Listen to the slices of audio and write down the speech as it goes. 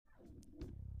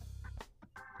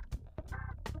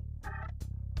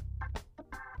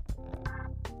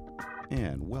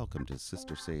And welcome to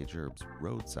Sister Sage Herbs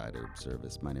Roadside Herb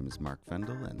Service. My name is Mark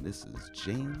Fendel, and this is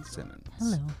Jane Simmons.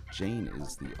 Hello. Jane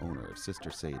is the owner of Sister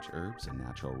Sage Herbs, a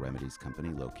natural remedies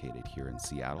company located here in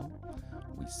Seattle.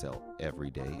 We sell every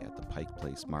day at the Pike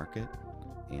Place Market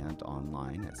and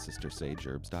online at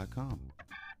sistersageherbs.com.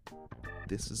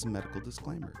 This is a medical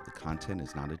disclaimer. The content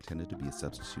is not intended to be a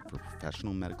substitute for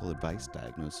professional medical advice,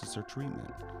 diagnosis, or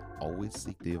treatment. Always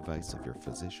seek the advice of your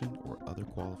physician or other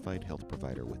qualified health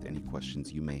provider with any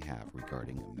questions you may have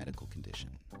regarding a medical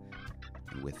condition.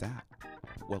 And with that,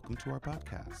 welcome to our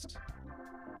podcast.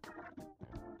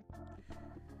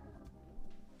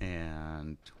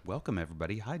 And welcome,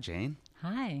 everybody. Hi, Jane.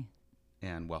 Hi.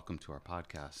 And welcome to our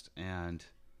podcast. And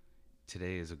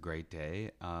today is a great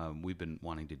day. We've been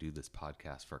wanting to do this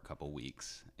podcast for a couple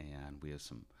weeks, and we have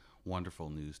some wonderful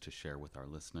news to share with our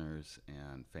listeners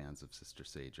and fans of Sister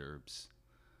Sage Herbs.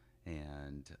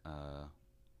 And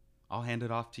I'll hand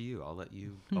it off to you. I'll let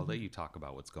you talk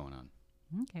about what's going on.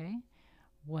 Okay.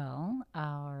 Well,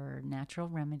 our natural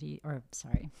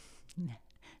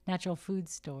food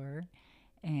store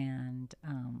and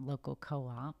local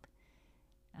co-op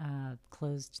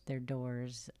closed their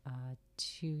doors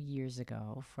 2 years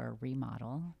ago for a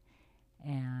remodel,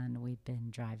 and we've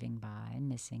been driving by,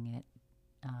 missing it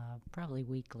probably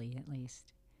weekly at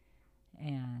least,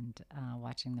 and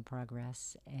watching the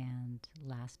progress. And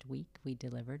last week we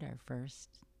delivered our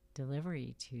first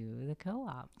delivery to the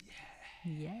co-op.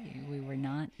 Yay! We were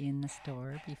not in the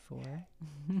store before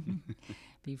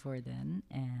then,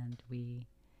 and we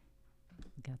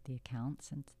got the account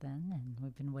since then, and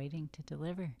we've been waiting to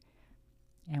deliver.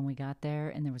 And we got there,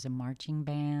 and there was a marching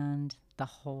band. The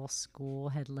whole school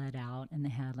had let out, and they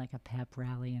had like a pep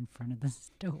rally in front of the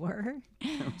store.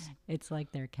 It's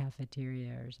like their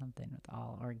cafeteria or something with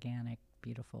all organic,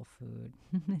 beautiful food.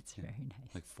 It's very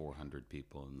nice. Like 400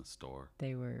 people in the store.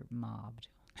 They were mobbed.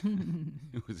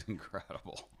 It was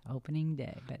incredible. Opening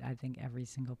day, but I think every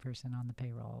single person on the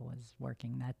payroll was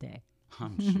working that day.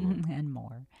 I'm sure. And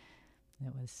more.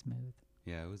 It was smooth.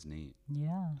 Yeah, it was neat.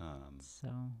 Yeah.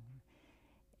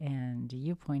 And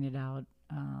you pointed out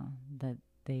that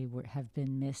they have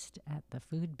been missed at the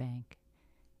food bank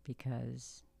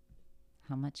because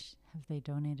how much have they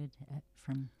donated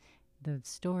from? The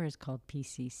store is called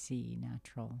PCC,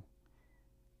 Natural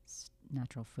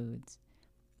Foods,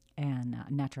 and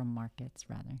Natural Markets,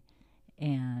 rather.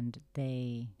 And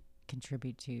they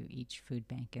contribute to each food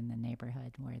bank in the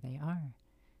neighborhood where they are.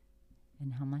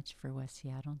 And how much for West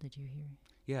Seattle, did you hear?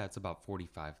 Yeah, it's about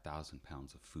 45,000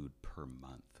 pounds of food per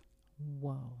month.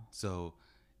 Whoa. So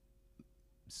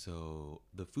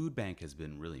the food bank has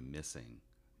been really missing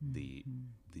the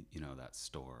that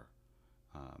store.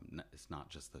 It's not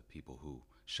just the people who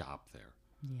shop there.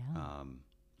 Yeah.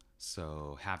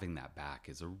 So having that back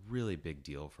is a really big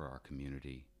deal for our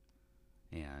community.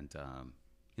 And,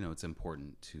 it's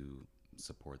important to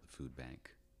support the food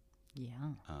bank.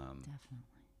 Yeah, definitely.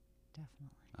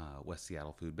 West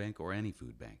Seattle Food Bank or any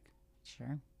food bank.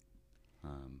 Sure.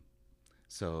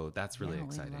 So that's really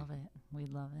exciting. We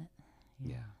love it.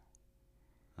 Yeah.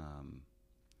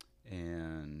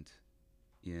 And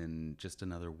in just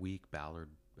another week, Ballard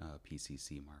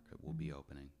PCC Market will be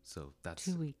opening. So that's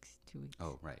 2 weeks.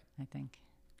 Oh, right. I think.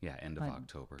 Yeah, end of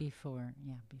October. Before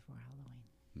Halloween.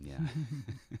 Yeah.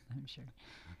 I'm sure.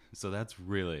 So that's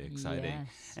really exciting.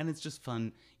 Yes. And it's just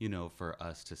fun, for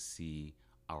us to see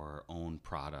our own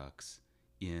products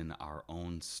in our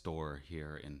own store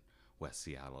here in West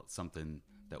Seattle. It's something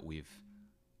that we've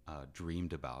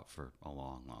dreamed about for a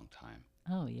long, long time.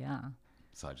 Oh, yeah.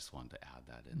 So I just wanted to add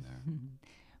that in there.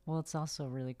 Well, it's also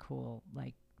really cool,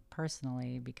 like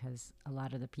personally, because a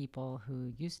lot of the people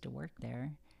who used to work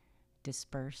there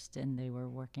dispersed and they were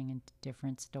working in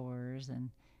different stores.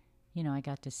 And, I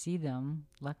got to see them,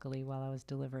 luckily, while I was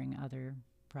delivering other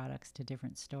products to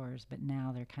different stores. But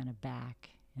now they're kind of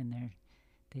back and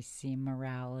they see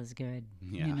morale is good.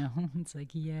 Yeah. It's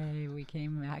like, yay, we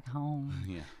came back home.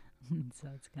 Yeah. So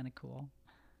it's kind of cool.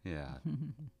 Yeah.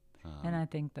 And I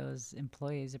think those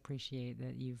employees appreciate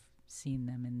that you've seen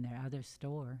them in their other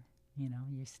store. You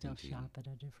still Indeed. shop at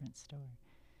a different store.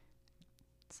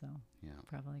 So Yeah.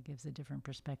 probably gives a different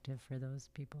perspective for those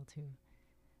people too.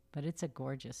 But it's a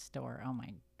gorgeous store. Oh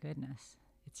my goodness.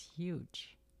 It's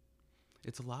huge.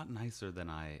 It's a lot nicer than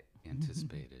I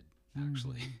anticipated,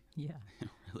 actually. Yeah. It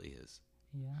really is.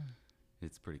 Yeah.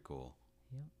 It's pretty cool.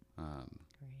 Yep.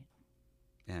 Great.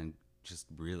 And just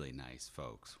really nice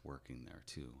folks working there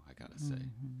too, I gotta say.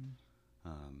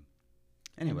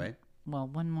 Anyway. Well,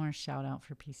 one more shout out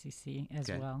for PCC as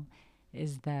well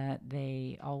is that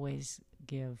they always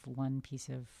give one piece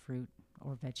of fruit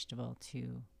or vegetable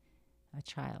to a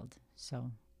child.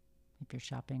 So if you're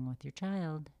shopping with your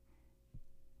child,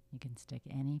 you can stick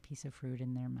any piece of fruit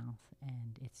in their mouth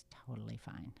and it's totally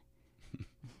fine.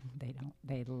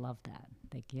 They love that.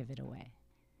 They give it away.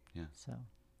 Yeah. So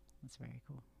that's very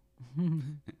cool.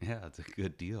 Yeah, it's a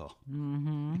good deal.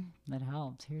 That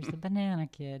helps. Here's the banana,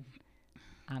 kid.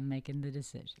 I'm making the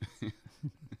decisions.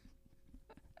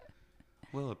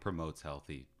 Well, it promotes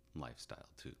healthy lifestyle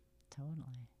too.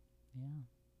 Totally.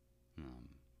 Yeah.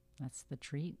 That's the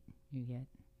treat. You get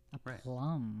a Right.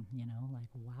 plum, like,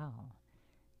 wow.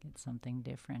 Get something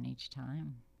different each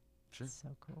time. Sure. It's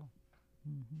so cool.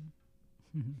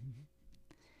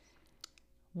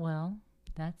 Well,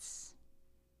 that's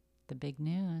the big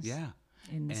news. Yeah.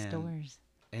 In the And- stores.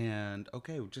 And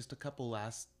okay, just a couple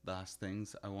last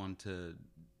things I want to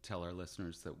tell our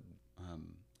listeners that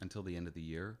until the end of the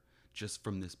year, just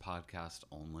from this podcast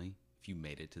only, if you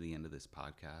made it to the end of this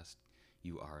podcast,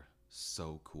 you are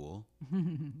so cool.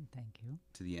 Thank you.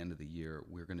 To the end of the year,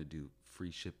 we're going to do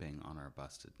free shipping on our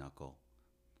Busted Knuckle.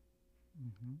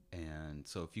 And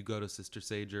so if you go to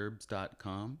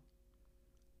sistersageherbs.com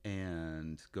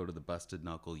and go to the Busted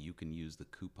Knuckle, you can use the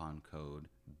coupon code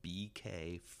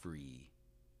BKFREE.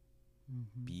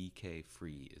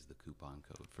 BKFREE is the coupon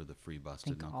code for the free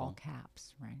Busted Think Knuckle. all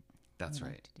caps, right? That's We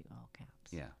right. like to do all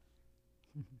caps. Yeah.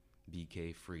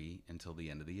 BKFREE until the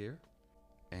end of the year.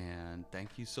 And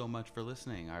thank you so much for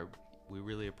listening. We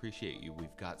really appreciate you.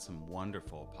 We've got some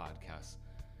wonderful podcasts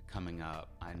coming up.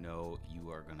 I know you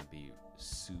are going to be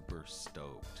super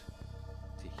stoked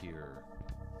to hear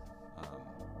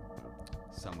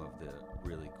some of the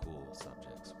really cool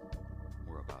subjects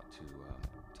we're about to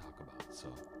talk about. So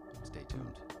stay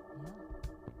tuned.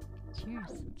 Yeah.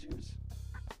 Cheers. Cheers.